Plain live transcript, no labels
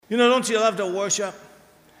You know, don't you love to worship?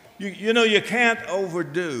 You know, you can't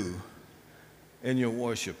overdo in your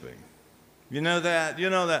worshiping. You know that? You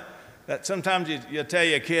know that sometimes you tell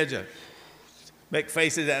your kids, you make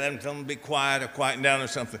faces at them, tell them to be quiet or quieten down or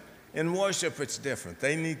something. In worship, it's different.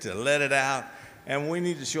 They need to let it out, and we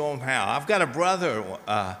need to show them how. I've got a brother,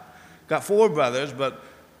 got 4 brothers, but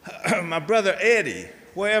my brother Eddie,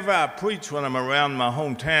 wherever I preach when I'm around my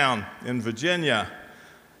hometown in Virginia,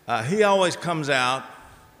 he always comes out,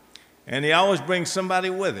 and he always brings somebody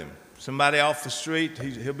with him, somebody off the street.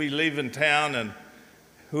 He'll be leaving town, and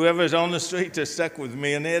whoever's on the street, they're stuck with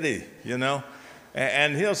me and Eddie, you know.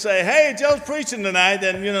 And he'll say, hey, Joe's preaching tonight,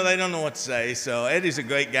 and, you know, they don't know what to say. So Eddie's a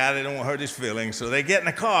great guy. They don't want to hurt his feelings. So they get in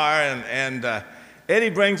the car, and Eddie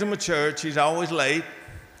brings them to church. He's always late.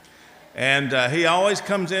 And he always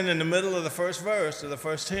comes in the middle of the first verse of the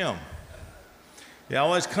first hymn. He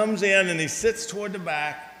always comes in, and he sits toward the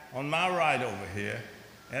back on my right over here.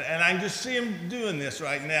 And I can just see him doing this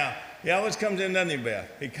right now. He always comes in, doesn't he, Beth?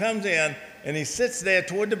 He comes in, and he sits there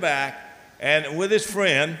toward the back and with his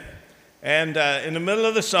friend, and in the middle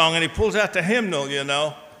of the song, and he pulls out the hymnal, you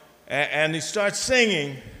know, and he starts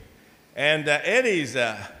singing. And Eddie's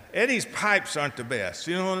pipes aren't the best,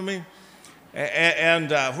 you know what I mean?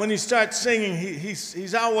 And when he starts singing,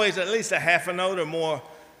 he's always at least a half a note or more,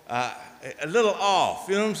 a little off,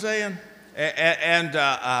 you know what I'm saying?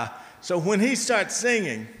 So when he starts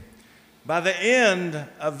singing, by the end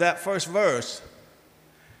of that first verse,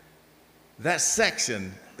 that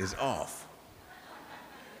section is off.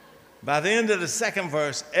 By the end of the second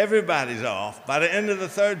verse, everybody's off. By the end of the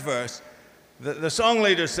third verse, the song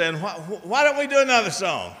leader's saying, why don't we do another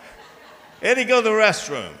song? Eddie, go to the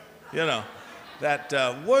restroom. You know, that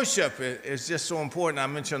worship is just so important. I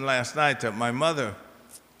mentioned last night that my mother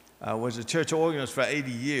was a church organist for 80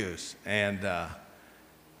 years. And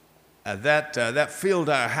that filled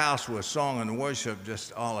our house with song and worship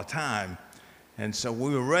just all the time. And so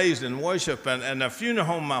we were raised in worship. And the funeral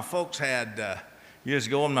home my folks had years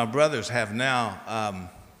ago, and my brothers have now,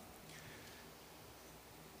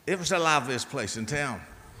 it was the liveliest place in town.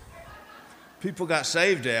 People got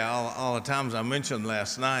saved there all the times I mentioned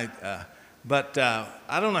last night. But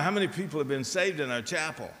I don't know how many people have been saved in our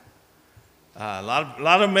chapel. A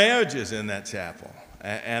lot of marriages in that chapel.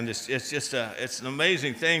 And it's just it's an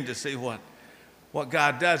amazing thing to see what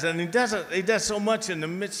God does. And he does so much in the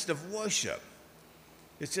midst of worship.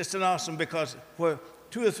 It's just an awesome, because where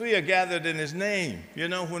 2 or 3 are gathered in his name. You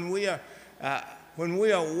know, when we are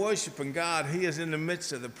worshiping God, he is in the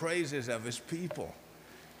midst of the praises of his people.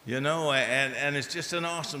 You know, and it's just an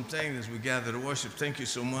awesome thing as we gather to worship. Thank you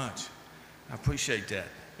so much. I appreciate that.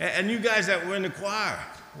 And you guys that were in the choir,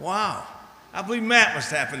 wow. I believe Matt was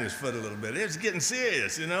tapping his foot a little bit. It was getting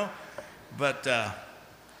serious, you know. But,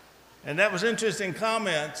 and that was interesting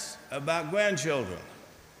comments about grandchildren.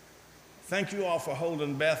 Thank you all for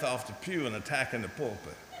holding Beth off the pew and attacking the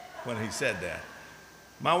pulpit when he said that.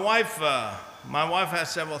 My wife has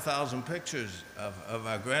several thousand pictures of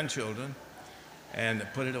our grandchildren, and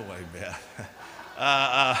put it away, Beth.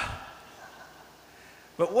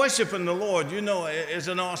 But worshiping the Lord, you know, is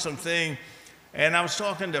an awesome thing. And I was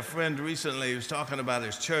talking to a friend recently. He was talking about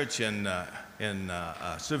his church in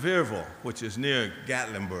Sevierville, which is near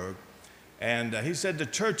Gatlinburg. And he said the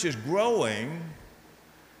church is growing,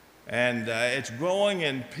 and it's growing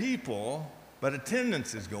in people, but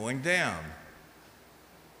attendance is going down.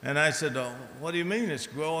 And I said, oh, what do you mean it's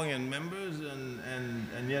growing in members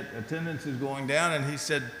and yet attendance is going down? And he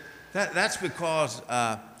said, that's because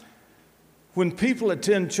when people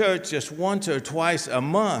attend church just once or twice a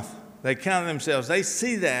month, they count themselves, they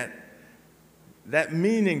see that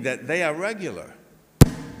meaning that they are regular.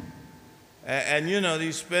 And you know,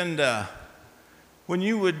 you spend, when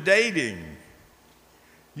you were dating,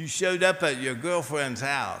 you showed up at your girlfriend's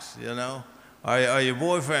house, you know, or your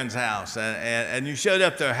boyfriend's house, and you showed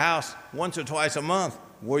up at their house once or twice a month.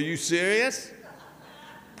 Were you serious?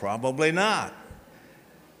 Probably not.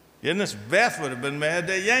 Goodness, Beth would have been mad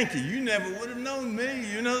at Yankee. You never would have known me,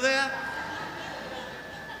 you know that?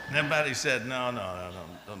 And everybody said, no,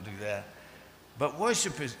 don't do that. But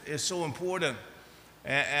worship is so important.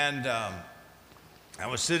 And I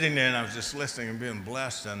was sitting there and I was just listening and being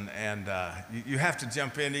blessed. And you have to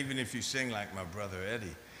jump in even if you sing like my brother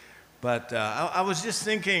Eddie. But I was just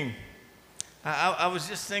thinking,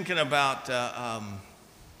 about how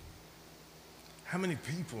many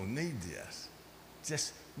people need this.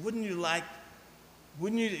 Just wouldn't you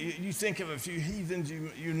think of a few heathens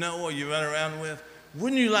you know or you run around with?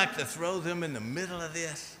 Wouldn't you like to throw them in the middle of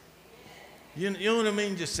this? You know what I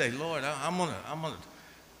mean? Just say, Lord, I'm gonna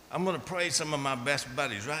I'm going to praise some of my best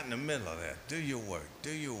buddies right in the middle of that. Do your work.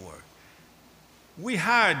 Do your work. We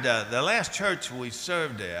hired the last church we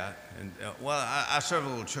served at, and I serve a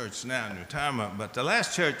little church now in retirement, but the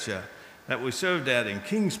last church that we served at in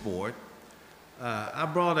Kingsport, I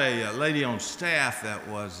brought a lady on staff that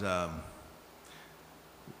was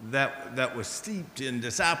that was steeped in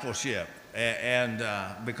discipleship, and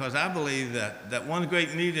because I believe that one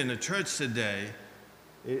great need in the church today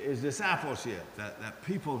is discipleship. That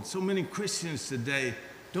people, so many Christians today,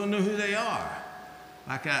 don't know who they are.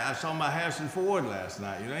 Like I saw my Harrison Ford last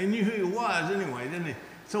night. You know, he knew who he was anyway, didn't he?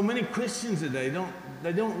 So many Christians today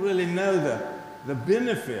don't really know the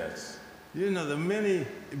benefits. You know, the many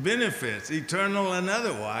benefits, eternal and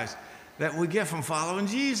otherwise, that we get from following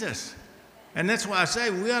Jesus. And that's why I say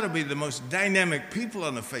we ought to be the most dynamic people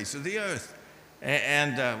on the face of the earth.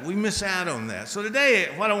 And we miss out on that. So today,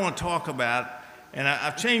 what I want to talk about, and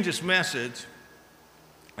I've changed this message,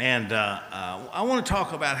 and I want to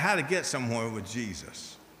talk about how to get somewhere with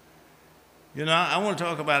Jesus. You know, I want to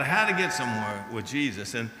talk about how to get somewhere with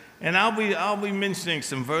Jesus. And I'll be mentioning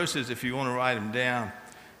some verses if you want to write them down.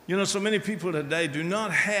 You know, so many people today do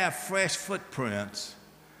not have fresh footprints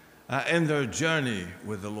in their journey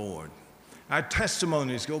with the Lord. Our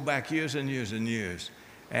testimonies go back years and years and years,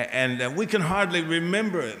 and we can hardly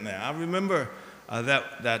remember it now. I remember I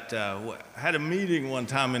had a meeting one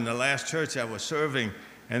time in the last church I was serving,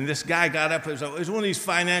 and this guy got up. It was one of these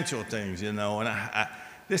financial things, you know, and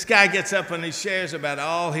this guy gets up and he shares about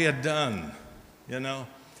all he had done, you know,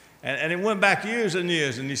 and it went back years and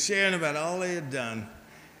years, and he's sharing about all he had done.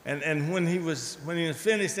 And when he was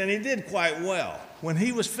finished, and he did quite well, when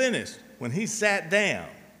he was finished, when he sat down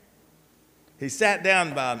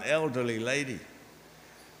by an elderly lady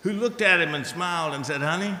who looked at him and smiled and said,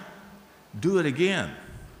 "Honey, do it again."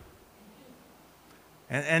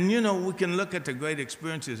 And you know, we can look at the great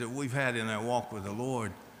experiences that we've had in our walk with the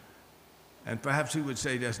Lord, and perhaps he would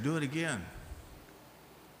say to us, "Do it again."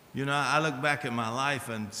 You know, I look back at my life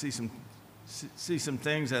and see some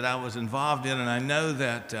things that I was involved in, and I know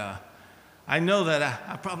that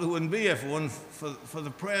I probably wouldn't be here if it wasn't for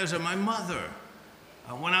the prayers of my mother.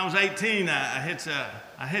 When I was 18, I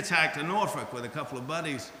hitchhiked to Norfolk with a couple of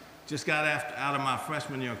buddies. Just got out of my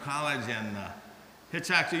freshman year of college and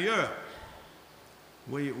hitchhiked to Europe.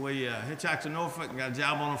 We hitchhiked to Norfolk and got a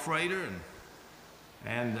job on a freighter,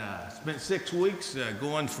 and spent 6 weeks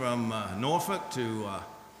going from Norfolk to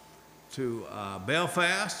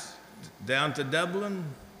Belfast, down to Dublin,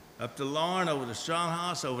 up to Larne, over to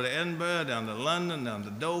Stronghouse, over to Edinburgh, down to London, down to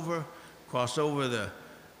Dover, crossed over the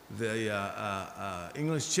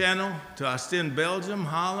English Channel to Ostend, Belgium,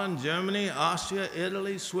 Holland, Germany, Austria,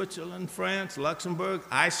 Italy, Switzerland, France, Luxembourg,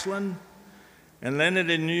 Iceland, and landed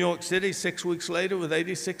in New York City 6 weeks later with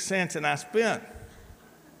 86 cents, and I spent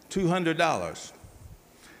 $200.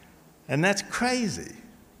 And that's crazy.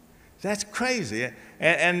 That's crazy.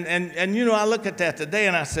 And you know, I look at that today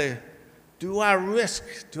and I say, do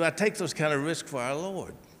I take those kind of risks for our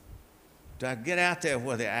Lord? Do I get out there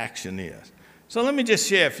where the action is? So let me just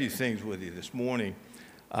share a few things with you this morning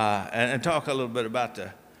and talk a little bit about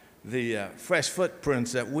the fresh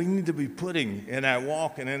footprints that we need to be putting in our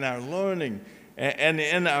walk and in our learning and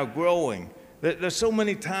in our growing. There's so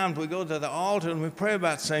many times we go to the altar and we pray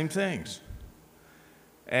about the same things.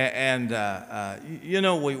 You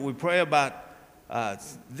know, we pray about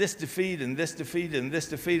this defeat and this defeat and this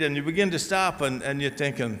defeat, and you begin to stop and you're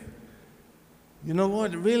thinking, you know,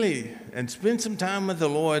 Lord, really, and spend some time with the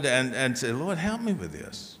Lord and say, Lord, help me with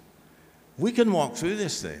this. We can walk through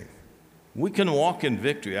this thing. We can walk in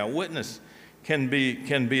victory. Our witness can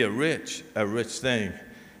be a rich thing.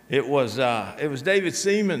 It was David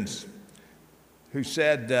Seamands who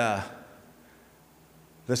said,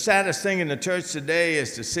 the saddest thing in the church today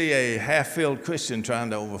is to see a half-filled Christian trying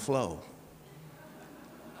to overflow.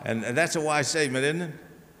 And that's a wise statement, isn't it?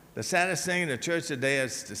 The saddest thing in the church today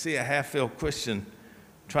is to see a half-filled Christian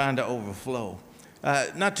trying to overflow.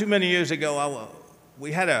 Not too many years ago,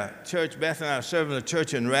 we had a church, Beth and I were serving a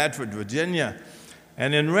church in Radford, Virginia.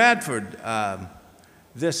 And in Radford,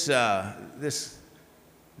 this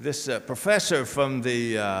professor from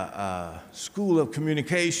the School of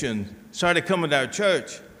Communication started coming to our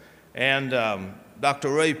church, and Dr.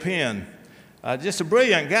 Ray Penn, just a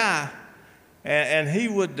brilliant guy, and he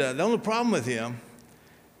would, the only problem with him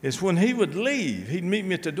is when he would leave, he'd meet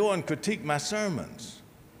me at the door and critique my sermons.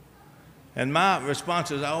 And my response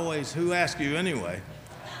is always, who asked you anyway?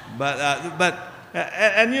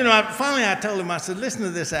 And you know, finally I told him, I said, listen to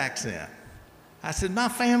this accent. I said, my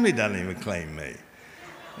family doesn't even claim me.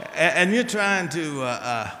 And you're trying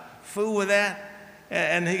to fool with that?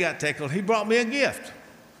 And he got tickled. He brought me a gift.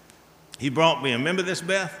 He brought me, remember this,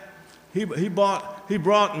 Beth? He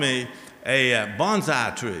brought me a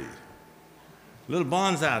bonsai tree. A little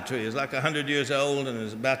bonsai tree. It's like 100 years old and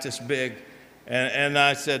it's about this big. And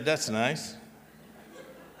I said, that's nice.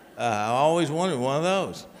 I always wanted one of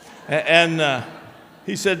those. And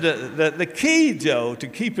he said, the key, Joe, to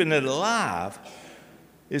keeping it alive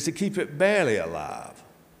is to keep it barely alive.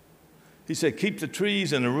 He said, keep the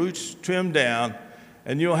trees and the roots trimmed down,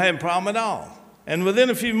 and you'll have a problem at all. And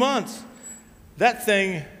within a few months, that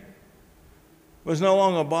thing was no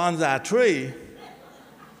longer a bonsai tree.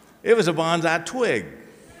 It was a bonsai twig.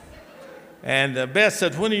 And Beth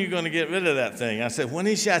said, when are you going to get rid of that thing? I said, when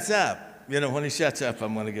he shuts up. When he shuts up,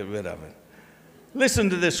 I'm going to get rid of it. Listen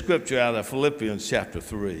to this scripture out of Philippians chapter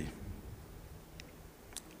 3.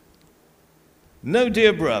 No,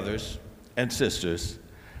 dear brothers and sisters,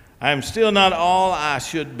 I am still not all I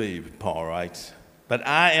should be, Paul writes, but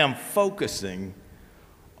I am focusing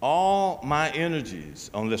all my energies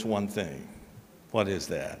on this one thing. What is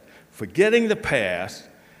that? Forgetting the past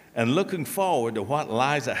and looking forward to what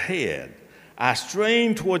lies ahead. I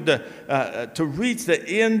strain toward to reach the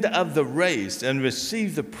end of the race and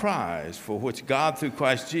receive the prize for which God, through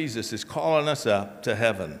Christ Jesus, is calling us up to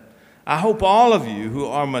heaven. I hope all of you who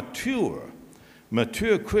are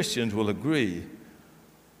mature Christians will agree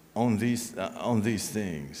on these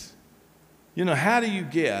things. How do you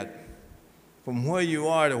get from where you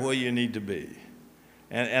are to where you need to be?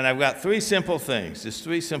 And I've got three simple things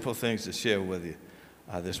to share with you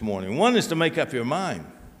this morning. One is to make up your mind.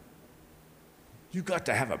 You've got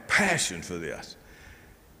to have a passion for this.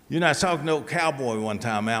 I was talking to an old cowboy one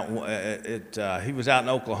time he was out in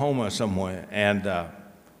Oklahoma somewhere, and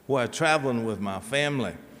we're traveling with my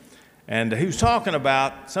family. And he was talking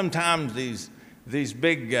about sometimes these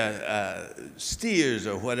big steers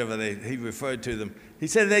or whatever he referred to them. He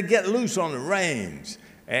said they get loose on the range.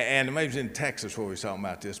 And maybe it was in Texas where we were talking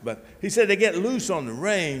about this. But he said they get loose on the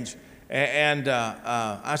range. And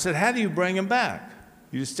I said, how do you bring them back?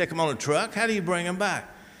 You just stick them on a truck? How do you bring them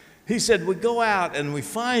back? He said, we go out and we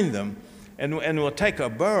find them, and we'll take a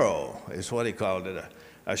burro, is what he called it,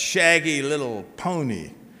 a shaggy little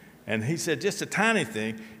pony. And he said, just a tiny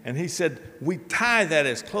thing. And he said, we tie that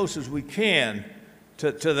as close as we can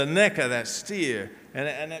to the neck of that steer.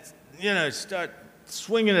 And it's, start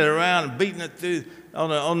swinging it around and beating it through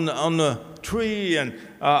on the tree and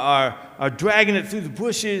are dragging it through the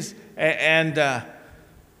bushes.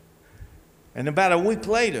 And about a week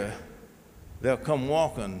later, they'll come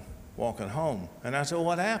walking home. And I said, well,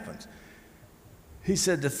 what happens? He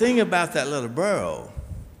said, the thing about that little burro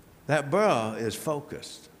is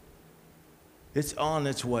focused. It's on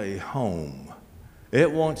its way home. It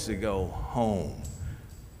wants to go home.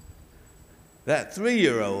 That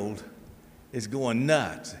 3-year-old is going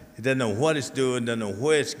nuts. It doesn't know what it's doing, doesn't know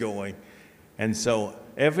where it's going. And so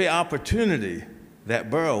every opportunity, that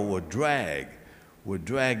burro would drag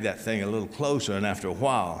that thing a little closer, and after a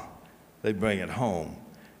while, they bring it home.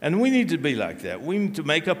 And we need to be like that. We need to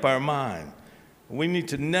make up our mind. We need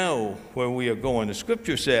to know where we are going. The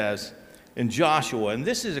scripture says in Joshua, and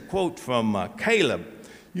this is a quote from Caleb.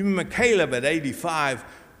 You remember Caleb at 85,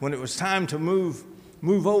 when it was time to move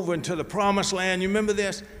over into the promised land. You remember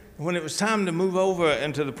this? When it was time to move over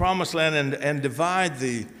into the promised land and divide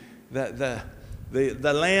the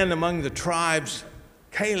land among the tribes,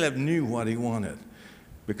 Caleb knew what he wanted,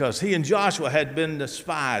 because he and Joshua had been the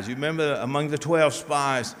spies. You remember, among the 12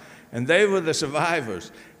 spies, and they were the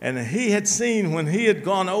survivors. And he had seen, when he had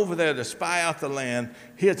gone over there to spy out the land,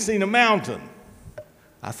 he had seen a mountain.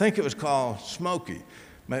 I think it was called Smoky.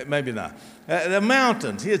 Maybe not. The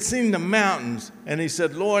mountains. He had seen the mountains, and he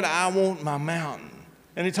said, Lord, I want my mountain.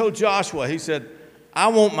 And he told Joshua, he said, I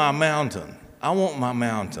want my mountain. I want my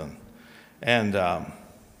mountain. And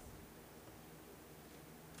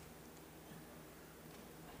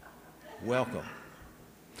welcome.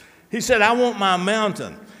 He said, I want my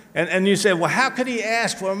mountain. And you say, well, how could he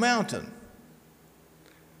ask for a mountain?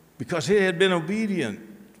 Because he had been obedient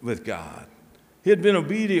with God. He had been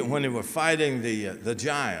obedient when they were fighting the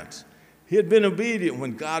giants. He had been obedient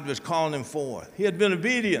when God was calling him forth. He had been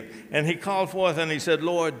obedient, and he called forth and he said,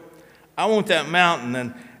 Lord, I want that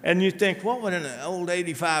mountain. And you think, what would an old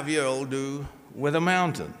 85-year-old do with a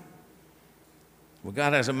mountain? Well,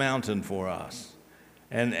 God has a mountain for us.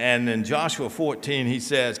 And in Joshua 14,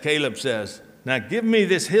 Caleb says, now give me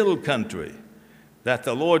this hill country that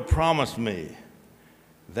the Lord promised me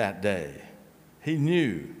that day. He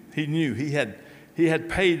knew he had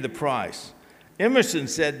paid the price. Emerson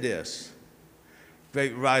said this,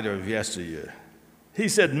 great writer of yesteryear. He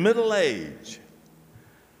said, middle age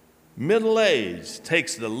middle age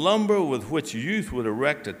takes the lumber with which youth would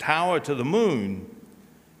erect a tower to the moon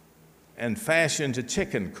and fashions a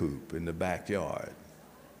chicken coop in the backyard.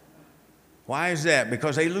 Why is that?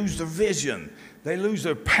 Because they lose their vision, they lose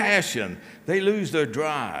their passion, they lose their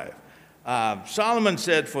drive. Solomon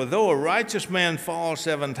said, "For though a righteous man falls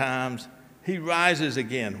 7 times, he rises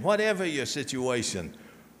again." Whatever your situation,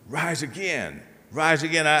 rise again, rise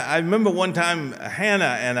again. I remember one time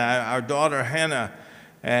Hannah and our daughter Hannah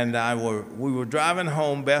and we were driving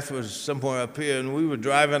home. Beth was somewhere up here, and we were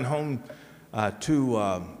driving home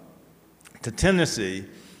to Tennessee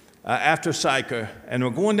after Sychar, and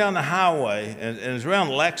we're going down the highway, and it's around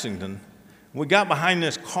Lexington. We got behind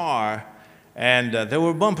this car, and there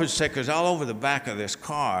were bumper stickers all over the back of this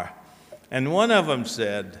car, and one of them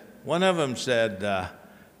said,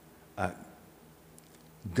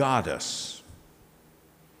 "Goddess,"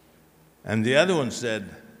 and the other one said,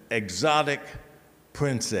 "Exotic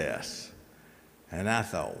Princess." And I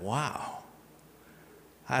thought, wow.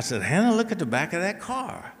 I said, "Hannah, look at the back of that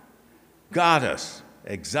car. Goddess,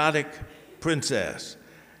 Exotic Princess."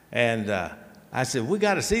 And I said, "We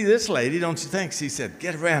got to see this lady, don't you think?" She said,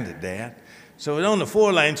 "Get around it, Dad." So it was on the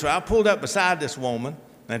 4-lane, so I pulled up beside this woman,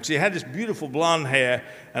 and she had this beautiful blonde hair,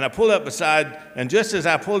 and I pulled up beside, and just as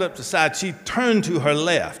I pulled up beside, she turned to her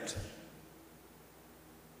left.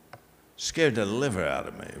 Scared the liver out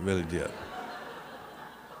of me, it really did.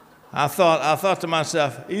 I thought to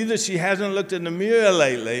myself, either she hasn't looked in the mirror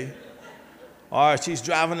lately, or she's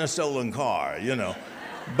driving a stolen car, you know.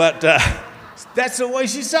 But that's the way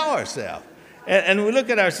she saw herself. And we look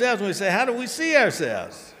at ourselves and we say, how do we see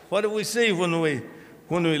ourselves? What do we see when we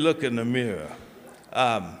look in the mirror?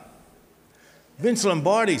 Vince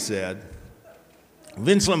Lombardi said,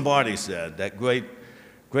 that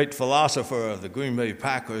great philosopher of the Green Bay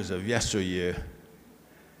Packers of yesteryear,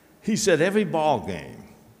 he said every ball game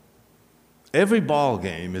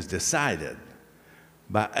is decided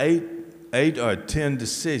by eight or 10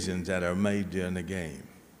 decisions that are made during the game.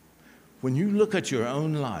 When you look at your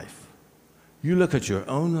own life,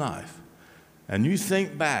 and you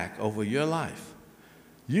think back over your life,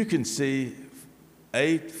 you can see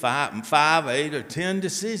 5, 8, or 10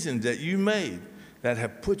 decisions that you made that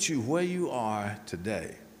have put you where you are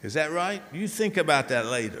today. Is that right? You think about that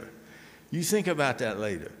later. He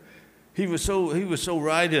was so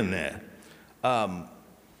right in that.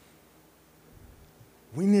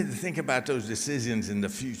 We need to think about those decisions in the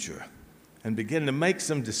future and begin to make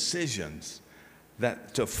some decisions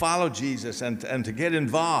that to follow Jesus and to get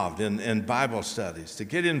involved in Bible studies, to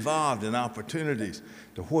get involved in opportunities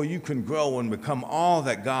to where you can grow and become all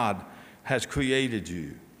that God has created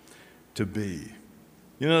you to be.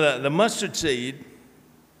 You know, the mustard seed,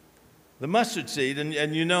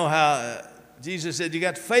 and you know how Jesus said you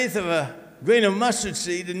got faith of a grain of mustard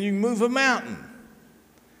seed and you move a mountain.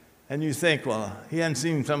 And you think, well, he hasn't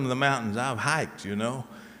seen some of the mountains I've hiked, you know.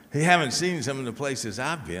 He hasn't seen some of the places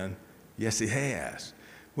I've been. Yes, he has.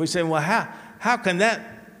 We say, well, how can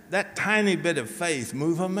that tiny bit of faith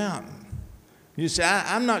move a mountain? You say,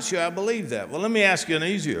 I'm not sure I believe that. Well, let me ask you an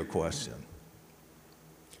easier question.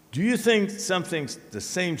 Do you think something the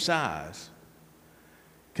same size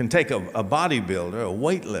can take a bodybuilder, a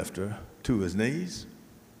weightlifter, to his knees?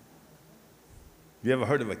 You ever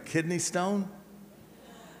heard of a kidney stone?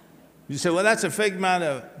 You say, well, that's a figment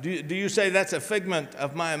of, do you say that's a figment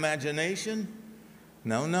of my imagination?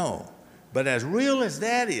 No. But as real as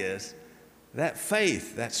that is, that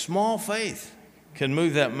faith, that small faith, can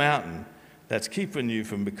move that mountain that's keeping you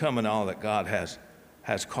from becoming all that God has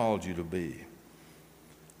called you to be.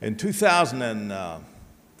 In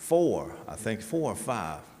 2004, I think 4 or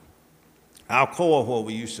 5, Alcoa, where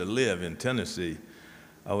we used to live in Tennessee,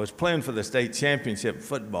 I was playing for the state championship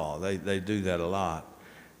football. They do that a lot.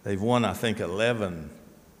 They've won, I think, 11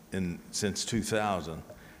 since 2000.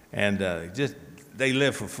 And they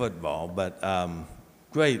live for football, but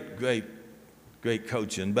great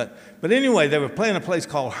coaching. But anyway, they were playing a place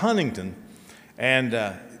called Huntington, and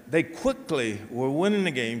they quickly were winning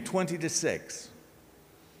the game 20-6.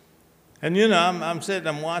 And you know,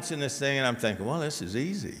 I'm watching this thing, and I'm thinking, well, this is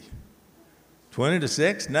easy.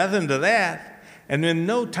 20-6, nothing to that. And in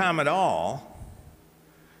no time at all,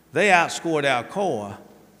 they outscored Alcoa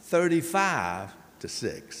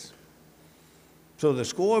 35-6. So the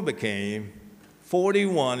score became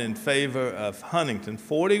 41 in favor of Huntington,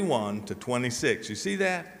 41-26. You see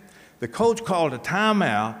that? The coach called a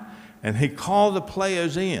timeout, and he called the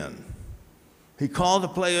players in.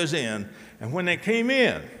 And when they came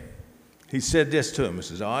in, he said this to them.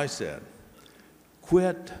 This is all he said.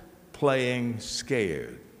 Quit playing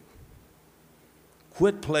scared.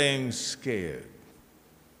 Quit playing scared.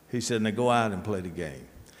 He said, now go out and play the game.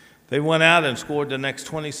 They went out and scored the next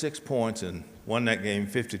 26 points and won that game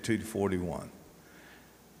 52-41.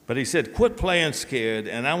 But he said, quit playing scared,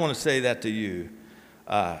 and I want to say that to you.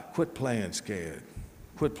 Quit playing scared.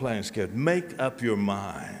 Quit playing scared. Make up your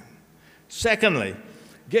mind. Secondly,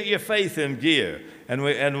 get your faith in gear. And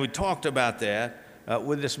we talked about that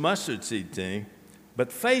with this mustard seed thing.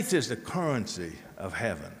 But faith is the currency of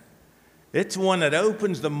heaven. It's one that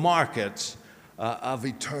opens the markets of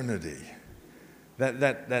eternity.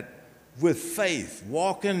 That with faith,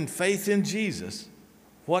 walking faith in Jesus,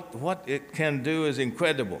 what it can do is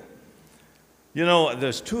incredible. You know,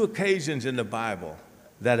 there's 2 occasions in the Bible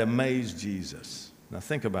that amaze Jesus. Now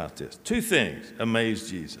think about this. 2 things amaze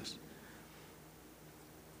Jesus.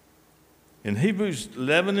 In Hebrews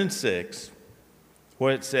 11:6,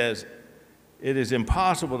 where it says, it is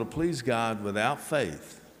impossible to please God without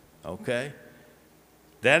faith, okay?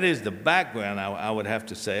 That is the background, I would have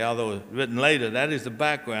to say, although it's written later, that is the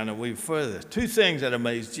background that we further. 2 things that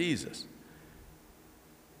amaze Jesus.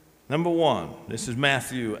 Number 1, this is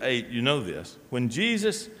Matthew 8, you know this. When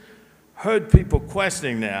Jesus heard people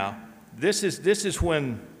questioning now, this is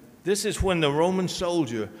when the Roman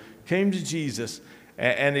soldier came to Jesus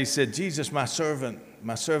and he said, Jesus, my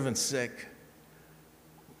servant's sick.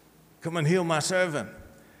 Come and heal my servant.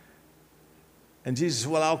 And Jesus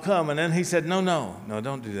said, well, I'll come. And then he said, no,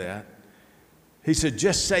 don't do that. He said,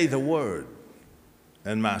 just say the word,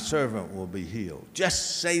 and my servant will be healed.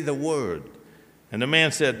 Just say the word. And the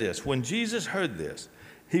man said this. When Jesus heard this,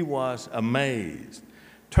 he was amazed.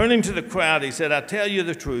 Turning to the crowd, he said, I tell you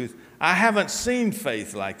the truth, I haven't seen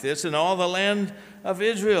faith like this in all the land of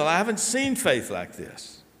Israel. I haven't seen faith like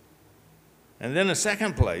this. And then the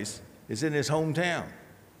second place is in his hometown.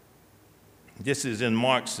 This is in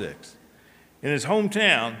Mark 6. In his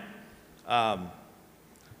hometown,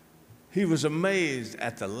 he was amazed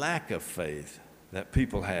at the lack of faith that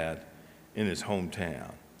people had in his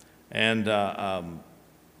hometown. And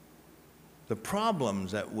the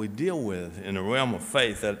problems that we deal with in the realm of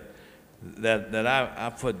faith that I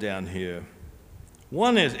put down here,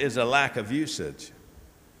 one is a lack of usage.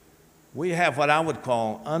 We have what I would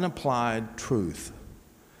call unapplied truth.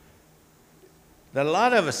 That a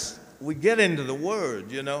lot of us, we get into the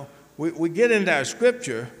Word, you know. We get into our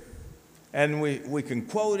Scripture, and we can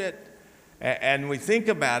quote it, and we think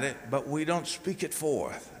about it, but we don't speak it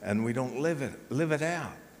forth, and we don't live it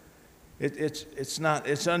out.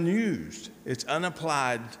 It's unused. It's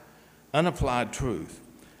unapplied truth.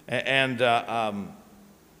 And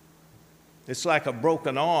it's like a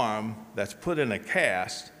broken arm that's put in a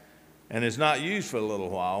cast and is not used for a little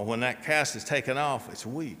while. When that cast is taken off, it's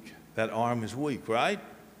weak. That arm is weak, right?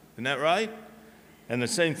 Isn't that right? And the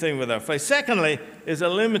same thing with our faith. Secondly, is a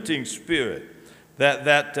limiting spirit,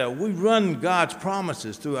 that we run God's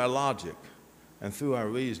promises through our logic and through our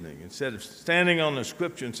reasoning. Instead of standing on the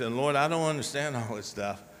Scripture and saying, Lord, I don't understand all this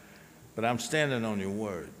stuff, but I'm standing on your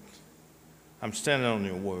word. I'm standing on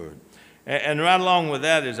your word. And right along with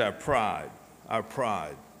that is our pride. Our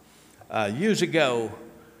pride. Years ago,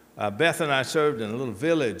 Beth and I served in a little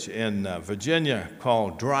village in Virginia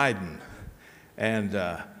called Dryden. And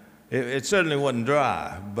it certainly wasn't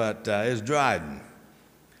dry, but it's Dryden.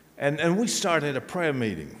 And we started a prayer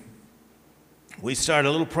meeting. We started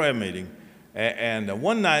a little prayer meeting. And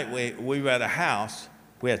one night we were at a house.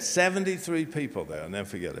 We had 73 people there. I'll never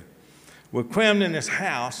forget it. We're crammed in this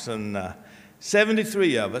house, and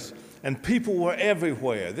 73 of us, and people were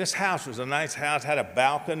everywhere. This house was a nice house, had a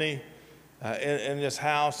balcony in this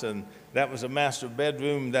house, and that was a master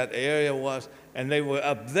bedroom, that area was. And they were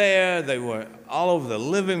up there. They were all over the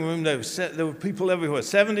living room. There were people everywhere,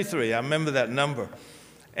 73. I remember that number.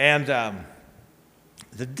 And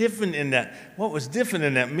what was different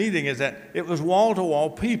in that meeting is that it was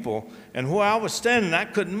wall-to-wall people, and where I was standing, I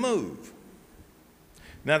couldn't move.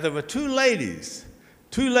 Now, there were two ladies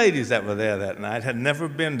that were there that night, had never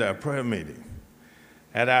been to a prayer meeting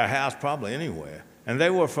at our house, probably anywhere, and they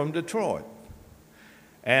were from Detroit.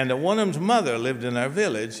 And one of them's mother lived in our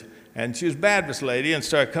village, and she was a Baptist lady and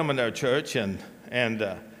started coming to our church and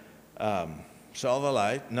saw the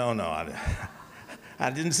light. No, I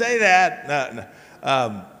didn't say that.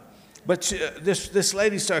 No. But this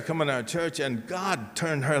lady started coming to our church, and God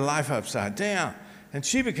turned her life upside down. And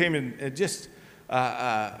she became just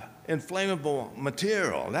inflammable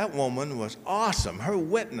material. That woman was awesome, her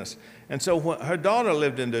witness. And so her daughter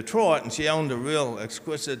lived in Detroit, and she owned a real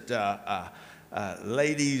exquisite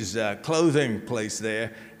ladies' clothing place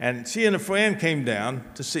there. And she and a friend came down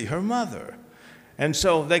to see her mother. And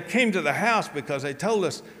so they came to the house because they told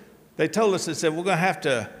us, they said, we're going to have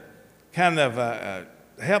to kind of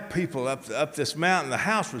help people up this mountain. The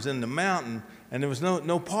house was in the mountain, and there was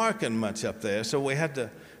no parking much up there, so we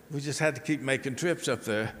just had to keep making trips up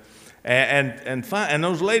there. And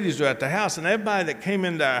those ladies were at the house, and everybody that came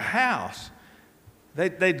into our house,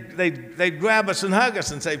 they'd grab us and hug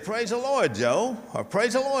us and say, "Praise the Lord, Joe," or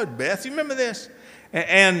 "Praise the Lord, Beth." You remember this?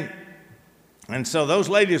 And so those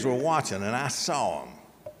ladies were watching, and I saw them.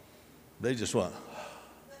 They just went,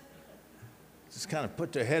 just kind of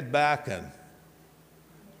put their head back,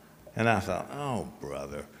 and I thought, "Oh,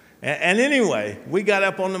 brother." And anyway, we got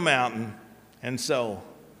up on the mountain, and so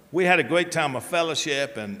we had a great time of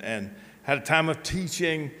fellowship and had a time of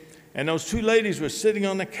teaching. And those two ladies were sitting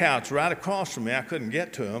on the couch right across from me. I couldn't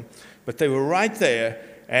get to them, but they were right there.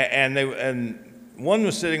 And one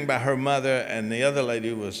was sitting by her mother, and the other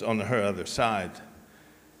lady was on her other side.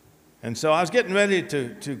 And so I was getting ready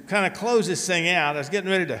to kind of close this thing out. I was getting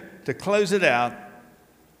ready to close it out.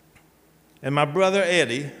 And my brother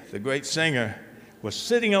Eddie, the great singer, was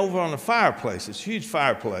sitting over on the fireplace, this huge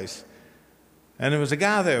fireplace. And there was a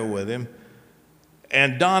guy there with him.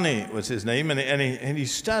 And Donnie was his name, and he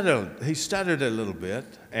stuttered a little bit.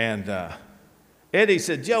 And Eddie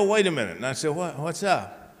said, "Joe, wait a minute." And I said, "What's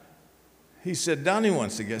up?" He said, "Donnie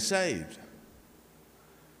wants to get saved."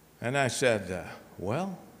 And I said,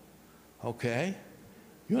 "Well, okay.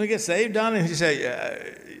 You want to get saved, Donnie?" And he said,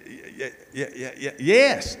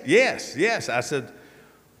 yes. I said,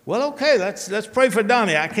 "Well, okay, let's pray for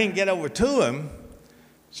Donnie. I can't get over to him."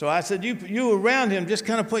 So I said, you around him, just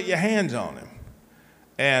kind of put your hands on him.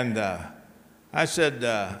 And I said,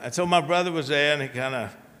 and so my brother was there,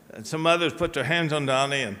 and some others put their hands on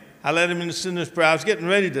Donnie, and I led him in the sinner's prayer. I was getting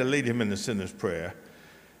ready to lead him in the sinner's prayer.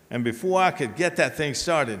 And before I could get that thing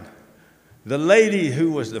started, the lady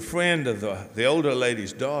who was the friend of the older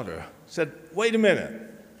lady's daughter said, "Wait a minute."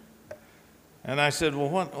 And I said, "Well,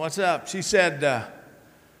 what's up?" She said,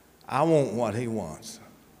 "I want what he wants."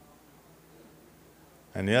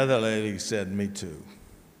 And the other lady said, "Me too."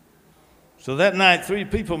 So that night, 3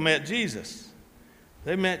 people met Jesus.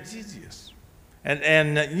 They met Jesus.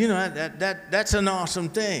 And you know, that's an awesome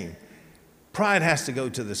thing. Pride has to go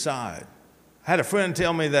to the side. I had a friend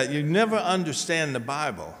tell me that you never understand the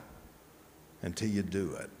Bible until you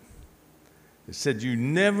do it. It said you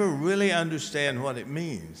never really understand what it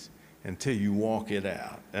means until you walk it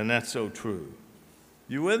out. And that's so true.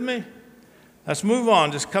 You with me? Let's move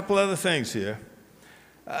on. Just a couple other things here.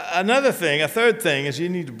 Another thing, a third thing, is you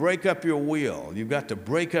need to break up your will. You've got to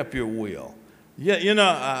break up your will. Yeah, you know,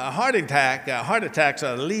 heart attacks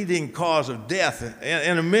are the leading cause of death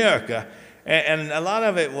in America, and a lot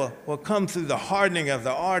of it will come through the hardening of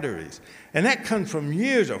the arteries. And that comes from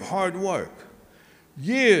years of hard work,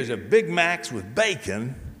 years of Big Macs with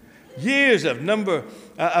bacon, years of number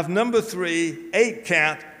 3, 8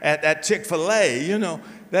 count at Chick-fil-A, you know,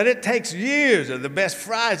 that it takes years of the best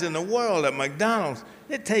fries in the world at McDonald's.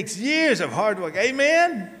 It takes years of hard work.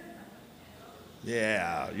 Amen?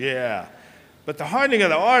 Yeah. But the hardening of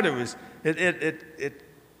the arteries, it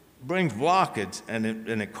brings blockage, and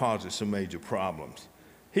it causes some major problems.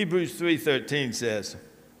 Hebrews 3:13 says,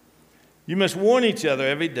 "You must warn each other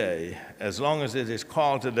every day, as long as it is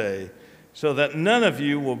called today, so that none of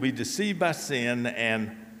you will be deceived by sin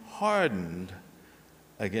and hardened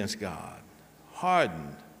against God."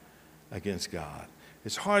 Hardened against God.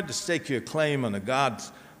 It's hard to stake your claim on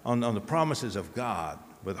the promises of God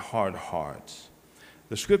with hard hearts.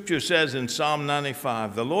 The scripture says in Psalm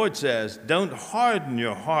 95, the Lord says, "Don't harden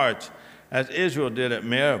your hearts as Israel did at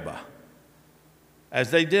Meribah, as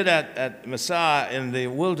they did at Massah in the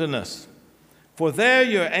wilderness. For there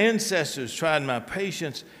your ancestors tried my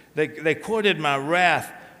patience. They courted my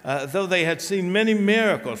wrath, though they had seen many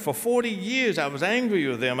miracles. For 40 years I was angry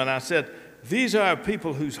with them, and I said, 'These are a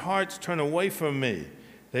people whose hearts turn away from me.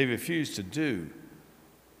 They refuse to do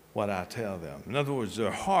what I tell them.'" In other words,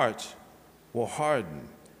 their hearts will harden.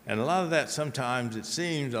 And a lot of that, sometimes it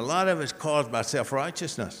seems, a lot of it's caused by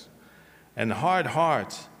self-righteousness. And hard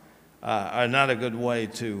hearts are not a good way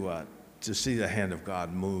to see the hand of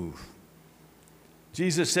God move.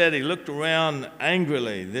 Jesus said he looked around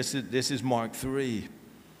angrily. This is Mark 3.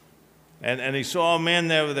 And he saw a man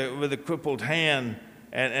there with a crippled hand.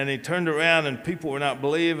 And he turned around, and people were not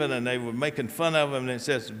believing, and they were making fun of him. And it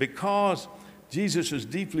says, because Jesus was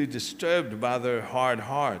deeply disturbed by their hard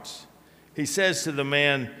hearts, he says to the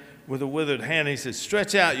man with a withered hand, he says,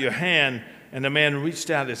 "Stretch out your hand." And the man reached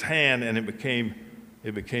out his hand, and it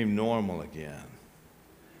became normal again.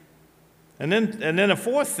 And then a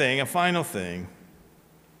fourth thing, a final thing,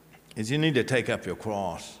 is you need to take up your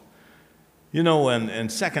cross. You know, in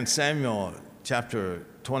 2 Samuel chapter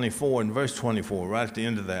 24 and verse 24, right at the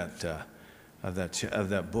end of of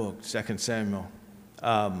that book, 2 Samuel.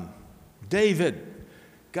 David,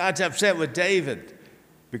 God's upset with David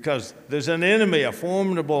because there's an enemy, a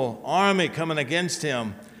formidable army coming against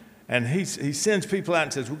him, and he sends people out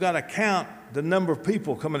and says, we've got to count the number of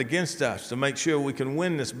people coming against us to make sure we can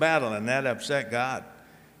win this battle, and that upset God.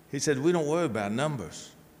 He said, we don't worry about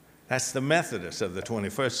numbers. That's the Methodists of the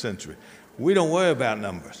 21st century. We don't worry about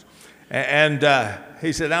numbers. And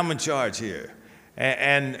he said, I'm in charge here.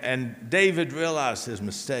 And David realized his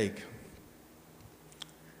mistake.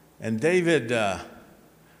 And David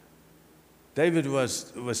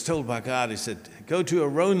was told by God, he said, go to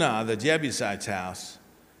Araunah, the Jebusite's house,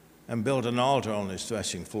 and build an altar on his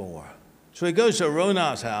threshing floor. So he goes to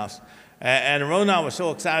Araunah's house, and Araunah was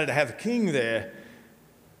so excited to have the king there.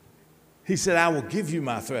 He said, I will give you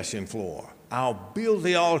my threshing floor. I'll build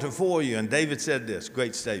the altar for you. And David said this,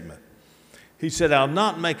 great statement. He said, I'll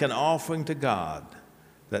not make an offering to God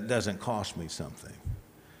that doesn't cost me something.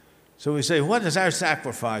 So we say, what is our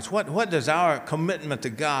sacrifice? What does our commitment to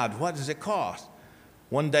God, what does it cost?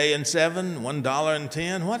 1 day and 7,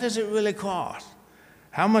 $1.10? What does it really cost?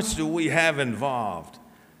 How much do we have involved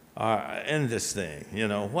in this thing? You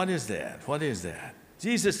know, what is that? What is that?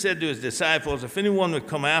 Jesus said to his disciples, if anyone would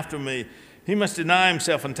come after me, he must deny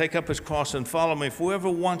himself and take up his cross and follow me. For whoever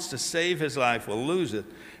wants to save his life will lose it.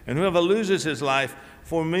 And whoever loses his life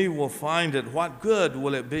for me will find it. What good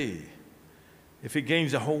will it be if he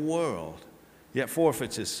gains the whole world, yet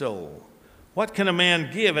forfeits his soul? What can a man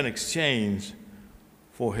give in exchange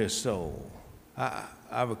for his soul?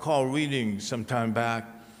 I recall reading some time back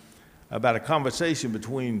about a conversation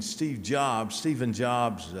between Stephen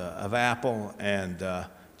Jobs of Apple, and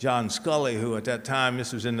John Sculley, who at that time,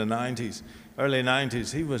 this was in the 90s, early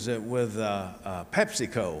 90s, he was with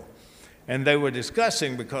PepsiCo. And they were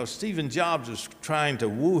discussing, because Stephen Jobs was trying to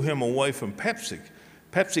woo him away from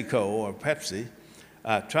PepsiCo or Pepsi,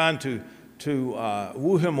 trying to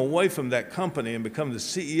woo him away from that company and become the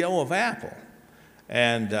CEO of Apple.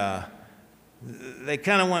 And they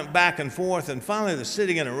kind of went back and forth, and finally they're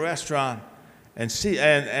sitting in a restaurant, and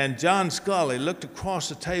John Sculley looked across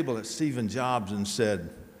the table at Stephen Jobs and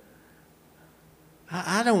said,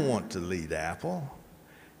 I don't want to lead Apple.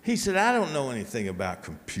 He said, I don't know anything about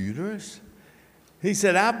computers. He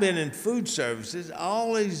said, I've been in food services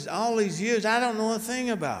all these years. I don't know a thing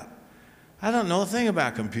about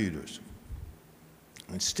computers.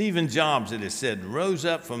 And Stephen Jobs, it is said, rose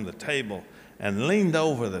up from the table and leaned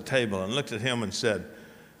over the table and looked at him and said,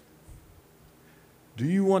 do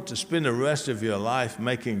you want to spend the rest of your life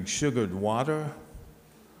making sugared water,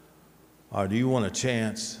 or do you want a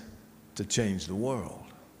chance to change the world?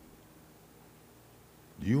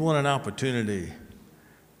 Do you want an opportunity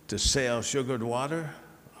to sell sugared water,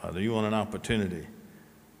 or do you want an opportunity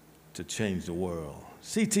to change the world?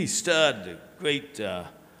 C.T. Studd, the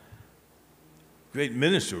great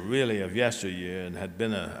minister, really, of yesteryear, and had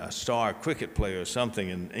been a star cricket player or something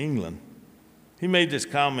in England, he made this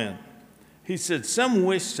comment. He said, some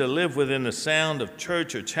wish to live within the sound of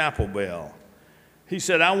church or chapel bell. He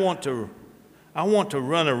said, I want to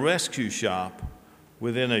run a rescue shop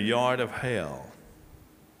within a yard of hell.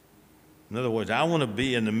 In other words, I want to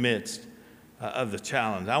be in the midst of the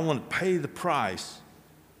challenge. I want to pay the price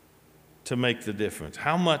to make the difference.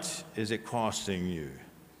 How much is it costing you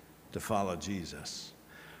to follow Jesus?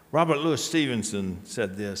 Robert Louis Stevenson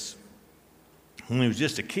said this when he was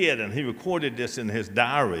just a kid, and he recorded this in his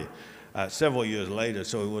diary several years later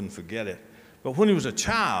so he wouldn't forget it. But when he was a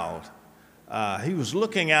child, he was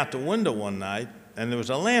looking out the window one night, and there was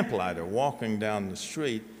a lamplighter walking down the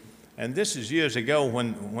street. And this is years ago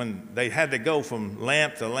when they had to go from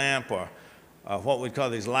lamp to lamp, or what we call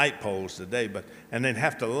these light poles today, and they'd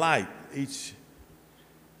have to light each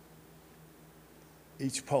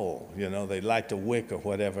pole, you know, they'd light the wick or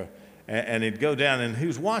whatever, and he'd go down, and he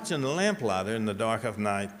was watching the lamplighter in the dark of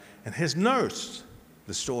night, and his nurse,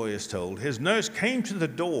 the story is told, his nurse came to the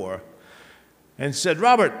door and said,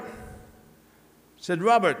 Robert,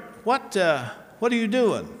 what are you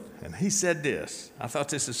doing? And he said this. I thought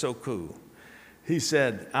this is so cool. He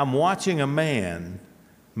said, I'm watching a man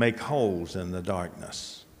make holes in the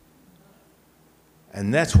darkness.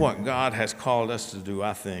 And that's what God has called us to do,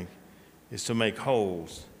 I think, is to make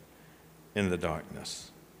holes in the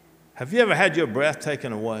darkness. Have you ever had your breath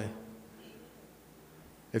taken away?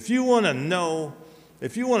 If you want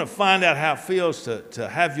to find out how it feels to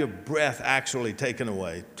have your breath actually taken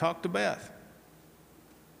away, talk to Beth.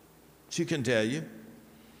 She can tell you.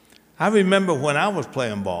 I remember when I was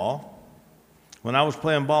playing ball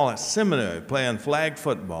at seminary, playing flag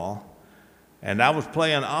football, and I was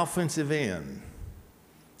playing offensive end.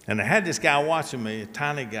 And I had this guy watching me, a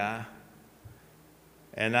tiny guy,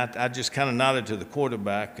 And I just kind of nodded to the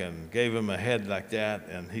quarterback and gave him a head like that.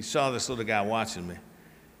 And he saw this little guy watching me.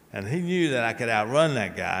 And he knew that I could outrun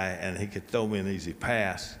that guy and he could throw me an easy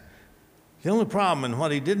pass. The only problem in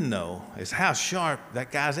what he didn't know is how sharp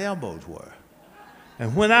that guy's elbows were.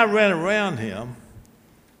 And when I ran around him,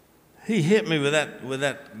 he hit me with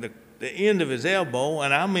the end of his elbow,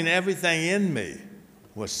 and I mean everything in me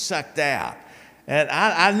was sucked out. And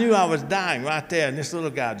I knew I was dying right there, and this little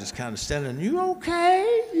guy just kind of standing, "You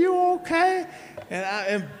okay? You okay?" And I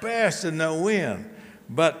embarrassed to no end.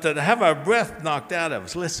 But to have our breath knocked out of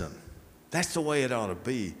us, listen, that's the way it ought to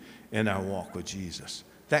be in our walk with Jesus.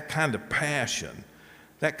 That kind of passion,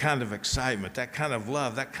 that kind of excitement, that kind of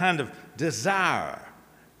love, that kind of desire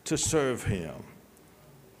to serve him.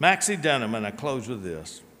 Maxie Dunham, and I close with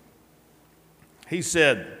this. He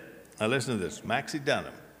said, now listen to this, Maxie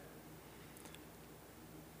Dunham.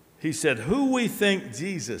 He said, who we think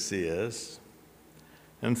Jesus is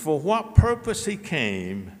and for what purpose he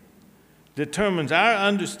came determines our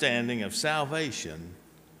understanding of salvation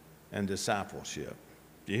and discipleship.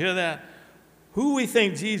 Do you hear that? Who we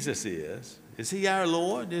think Jesus is he our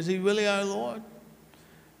Lord? Is he really our Lord?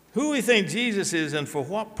 Who we think Jesus is and for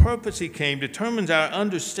what purpose he came determines our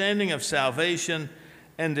understanding of salvation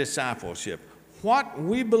and discipleship. What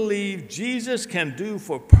we believe Jesus can do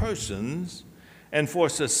for persons and for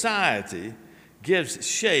society gives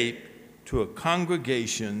shape to a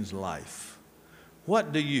congregation's life.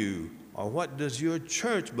 What do you or what does your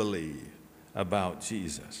church believe about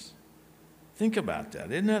Jesus? Think about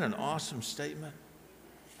that. Isn't that an awesome statement?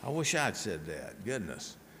 I wish I'd said that.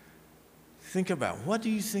 Goodness. Think about, what do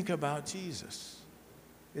you think about Jesus?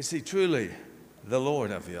 Is he truly the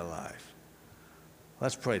Lord of your life?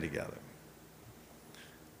 Let's pray together.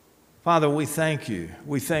 Father, we thank you.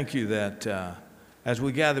 We thank you that as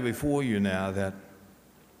we gather before you now, that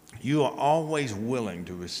you are always willing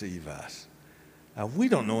to receive us. We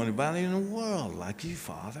don't know anybody in the world like you,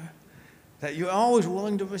 Father, that you're always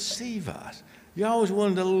willing to receive us. You're always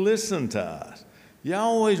willing to listen to us. You're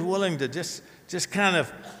always willing to just kind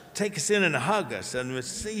of take us in and hug us and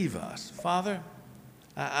receive us. Father,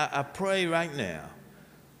 I pray right now,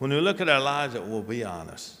 when we look at our lives, that we'll be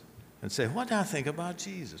honest and say, what do I think about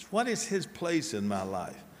Jesus? What is his place in my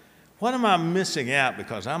life? What am I missing out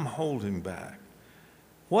because I'm holding back?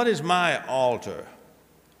 What is my altar?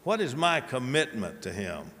 What is my commitment to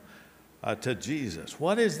him, to Jesus?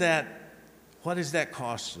 What is that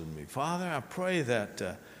costing me? Father, I pray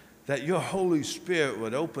that your Holy Spirit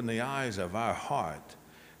would open the eyes of our heart,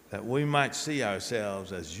 that we might see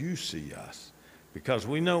ourselves as you see us. Because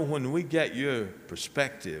we know when we get your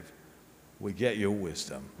perspective, we get your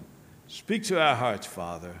wisdom. Speak to our hearts,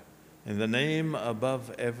 Father, in the name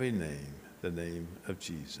above every name, the name of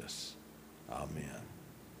Jesus. Amen.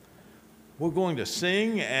 We're going to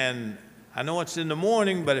sing, and I know it's in the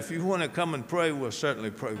morning, but if you want to come and pray, we'll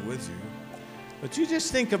certainly pray with you. But you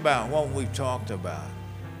just think about what we've talked about.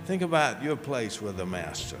 Think about your place with the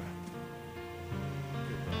Master.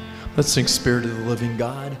 Let's sing Spirit of the Living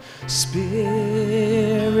God.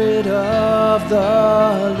 Spirit of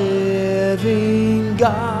the living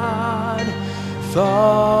God,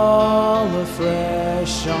 fall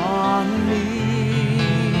afresh on me.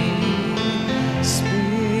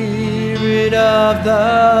 Spirit of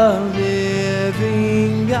the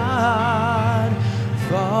living God,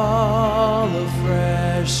 fall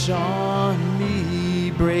afresh on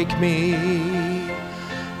me. Break me,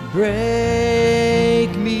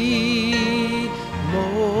 break me,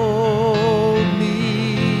 mold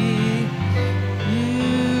me,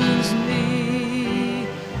 use me,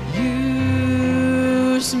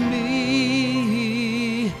 use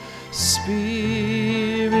me.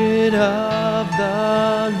 Spirit of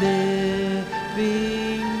the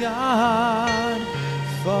living God,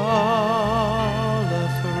 fall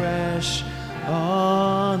afresh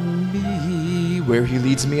on me. Where he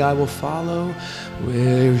leads me, I will follow.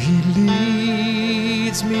 Where he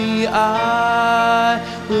leads me, I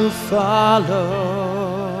will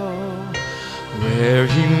follow. Where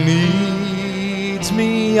he leads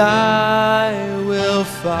me, I will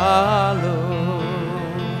follow.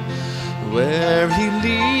 Where he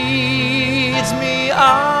leads me,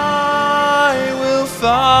 I will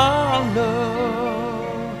follow.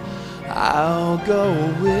 I'll go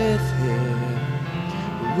with him,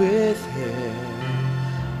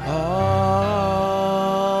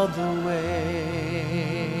 all the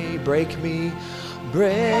way. Break me,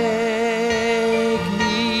 break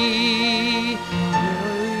me,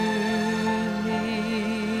 mold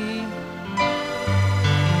me.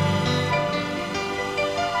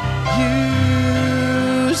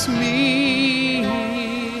 Use me,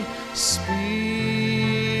 Spirit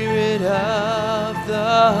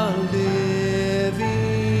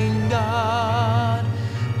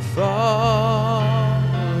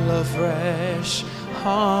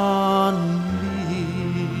on me.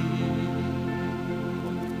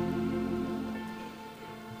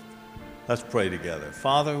 Let's pray together.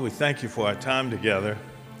 Father, we thank you for our time together.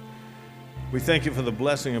 We thank you for the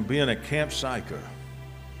blessing of being at Camp Sychar,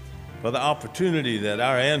 for the opportunity that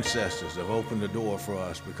our ancestors have opened the door for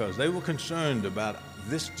us because they were concerned about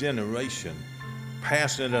this generation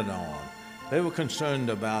passing it on. They were concerned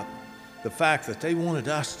about the fact that they wanted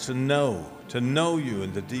us to know you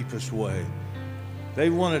in the deepest way. They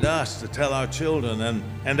wanted us to tell our children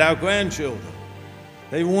and our grandchildren.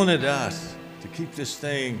 They wanted us to keep this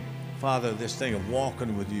thing, Father, this thing of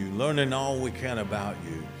walking with you, learning all we can about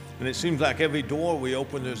you. And it seems like every door we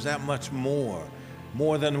open, there's that much more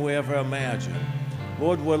than we ever imagined.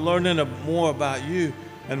 Lord, we're learning more about you,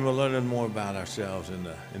 and we're learning more about ourselves in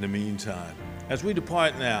the meantime. As we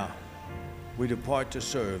depart now, we depart to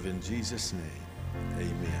serve in Jesus' name.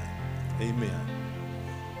 Amen. Amen.